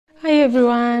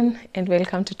everyone, and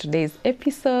welcome to today's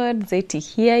episode. Zeti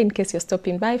here. In case you're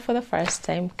stopping by for the first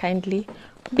time, kindly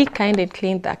be kind and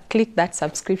click that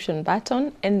subscription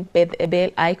button and the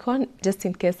bell icon, just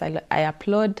in case I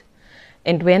upload.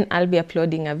 And when I'll be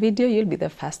uploading a video, you'll be the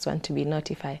first one to be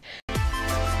notified.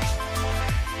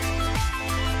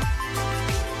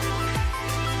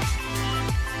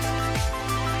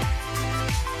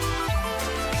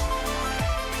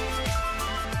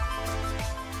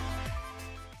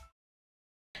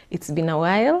 It's been a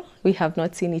while, we have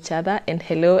not seen each other, and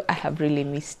hello, I have really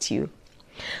missed you.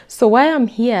 So why I'm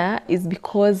here is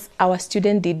because our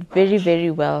student did very,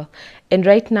 very well. And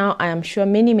right now, I am sure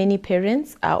many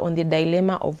parents are on the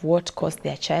dilemma of what course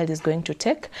their child is going to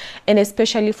take. And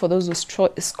especially for those who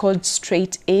scored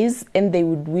straight A's and they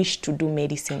would wish to do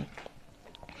medicine.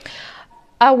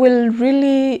 I will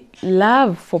really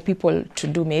love for people to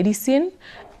do medicine,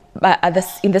 but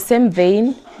in the same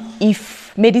vein,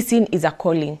 if medicine is a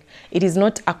calling, it is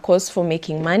not a course for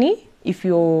making money. If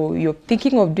you're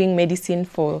thinking of doing medicine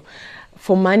for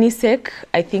money's sake,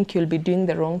 I think you'll be doing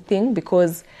the wrong thing,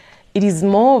 because it is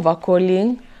more of a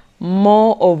calling,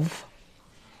 more of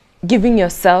giving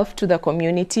yourself to the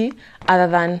community other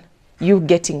than you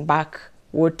getting back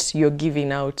what you're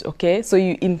giving out, okay? So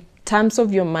in terms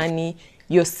of your money,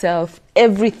 yourself,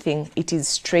 everything, it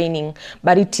is training,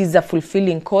 but it is a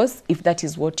fulfilling course if that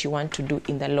is what you want to do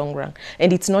in the long run.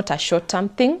 And it's not a short-term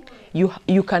thing.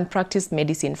 You can practice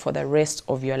medicine for the rest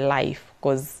of your life,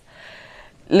 because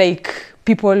like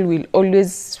people will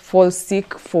always fall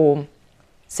sick for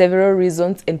several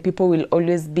reasons, and people will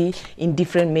always be in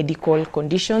different medical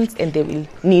conditions, and they will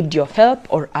need your help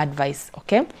or advice,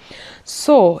 okay?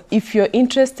 So if you're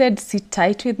interested, sit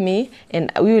tight with me,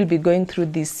 and we will be going through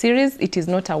this series. It is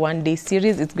not a one-day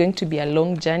series. It's going to be a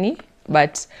long journey,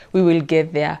 but we will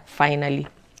get there finally,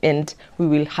 and we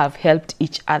will have helped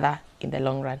each other in the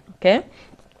long run, okay?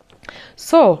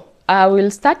 So I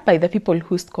will start by the people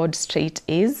who scored straight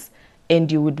A's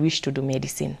and you would wish to do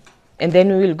medicine. And then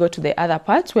we will go to the other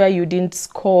part where you didn't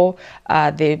score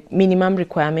the minimum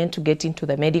requirement to get into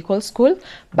the medical school,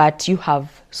 but you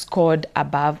have scored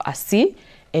above a C,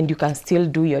 and you can still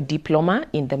do your diploma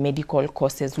in the medical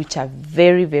courses, which are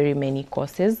very, very many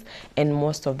courses, and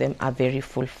most of them are very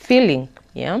fulfilling.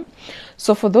 Yeah.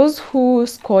 So for those who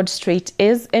scored straight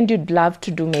A's and you'd love to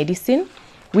do medicine,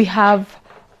 we have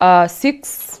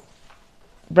 6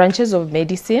 branches of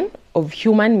medicine, of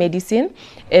human medicine,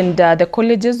 and the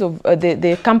colleges of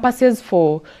the campuses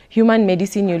for human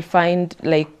medicine you'll find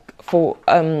like for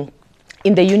in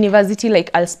the university, like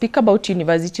I'll speak about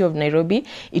University of Nairobi,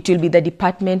 it will be the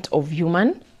Department of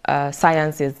Human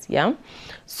Sciences, yeah.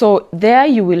 So there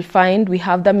you will find we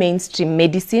have the mainstream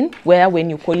medicine, where when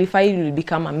you qualify you will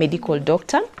become a medical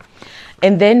doctor.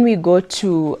 And then we go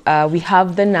to we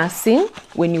have the nursing.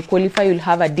 When you qualify you'll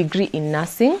have a degree in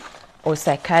nursing or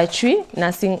psychiatry,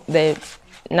 nursing and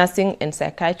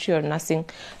psychiatry, or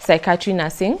psychiatry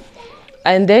nursing.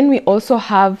 And then we also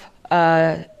have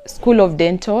School of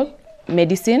Dental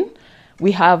Medicine.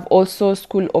 We have also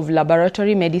School of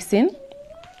Laboratory Medicine,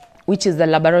 which is the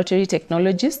laboratory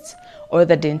technologist or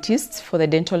the dentist for the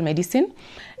dental medicine.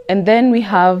 And then we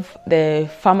have the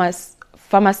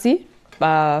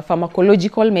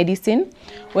pharmacological medicine,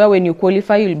 where when you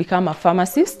qualify you'll become a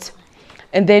pharmacist.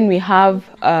 And then we have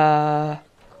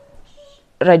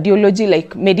radiology,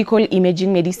 like medical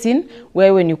imaging medicine,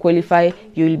 where when you qualify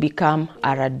you will become a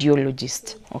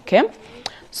radiologist, okay?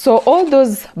 So all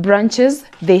those branches,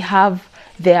 they have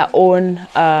their own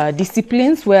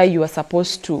disciplines where you are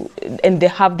supposed to, and they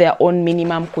have their own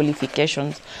minimum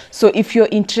qualifications. So if you're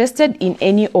interested in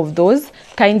any of those,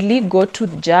 kindly go to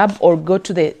the JAB or go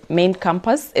to the main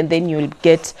campus, and then you'll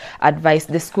get advice,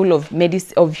 the School of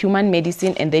Human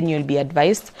Medicine, and then you'll be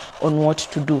advised on what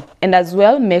to do. And as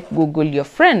well, make Google your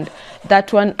friend.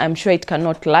 That one, I'm sure it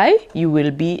cannot lie. You will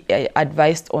be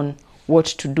advised on what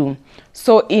to do.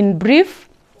 So in brief,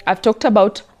 I've talked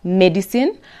about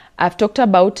medicine, I've talked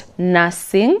about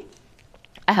nursing,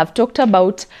 I have talked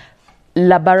about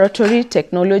laboratory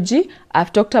technology,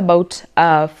 I've talked about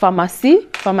pharmacy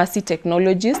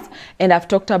technologists, and I've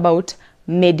talked about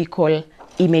medical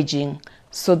imaging.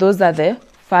 So those are the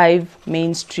 5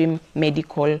 mainstream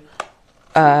medical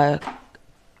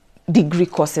degree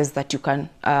courses that you can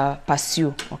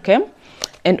pursue, okay?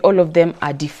 And all of them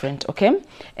are different, okay?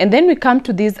 And then we come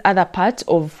to this other part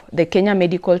of the Kenya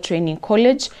Medical Training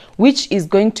College, which is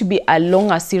going to be a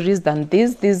longer series than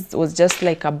this. This was just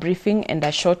like a briefing and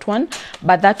a short one,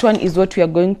 but that one is what we are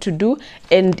going to do.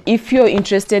 And if you're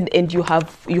interested and you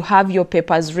have your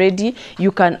papers ready,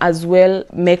 you can as well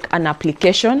make an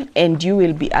application, and you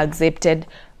will be accepted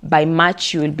by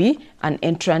March you will be an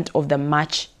entrant of the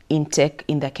March intake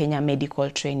in the Kenya Medical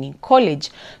Training College.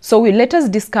 So let us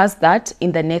discuss that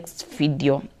in the next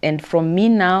video. And from me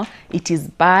now, it is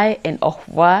bye and au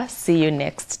revoir. See you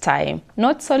next time.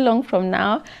 Not so long from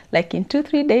now, like in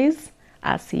 2-3 days.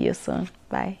 I'll see you soon.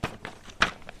 Bye.